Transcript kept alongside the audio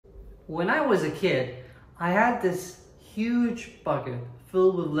When I was a kid, I had this huge bucket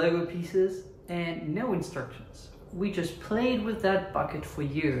filled with Lego pieces and no instructions. We just played with that bucket for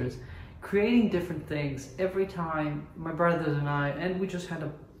years, creating different things every time, my brothers and I, and we just had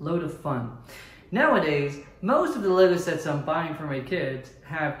a load of fun. Nowadays, most of the Lego sets I'm buying for my kids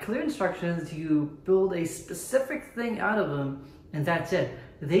have clear instructions. You build a specific thing out of them, and that's it.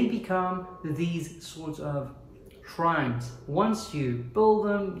 They become these sorts of shrines. Once you build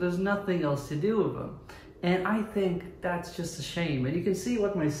them, there's nothing else to do with them. And I think that's just a shame. And you can see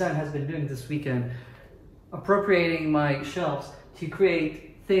what my son has been doing this weekend, appropriating my shelves to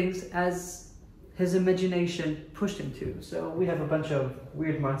create things as his imagination pushed him to. So we have a bunch of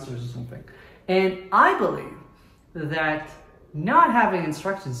weird monsters or something. And I believe that not having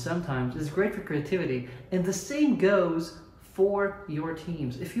instructions sometimes is great for creativity. And the same goes for your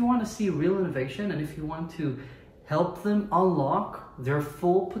teams. If you want to see real innovation and if you want to help them unlock their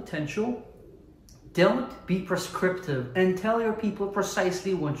full potential, don't be prescriptive and tell your people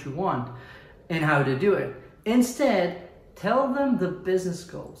precisely what you want and how to do it. Instead, tell them the business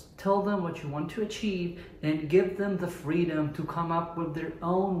goals, tell them what you want to achieve, and give them the freedom to come up with their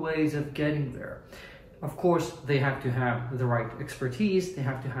own ways of getting there. Of course, they have to have the right expertise, they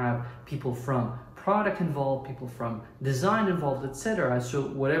have to have people from product involved, people from design involved, etc. So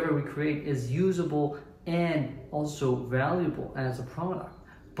whatever we create is usable and also valuable as a product.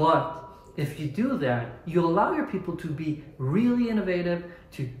 But if you do that, you allow your people to be really innovative,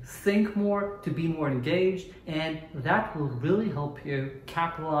 to think more, to be more engaged, and that will really help you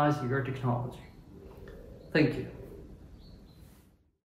capitalize your technology. Thank you.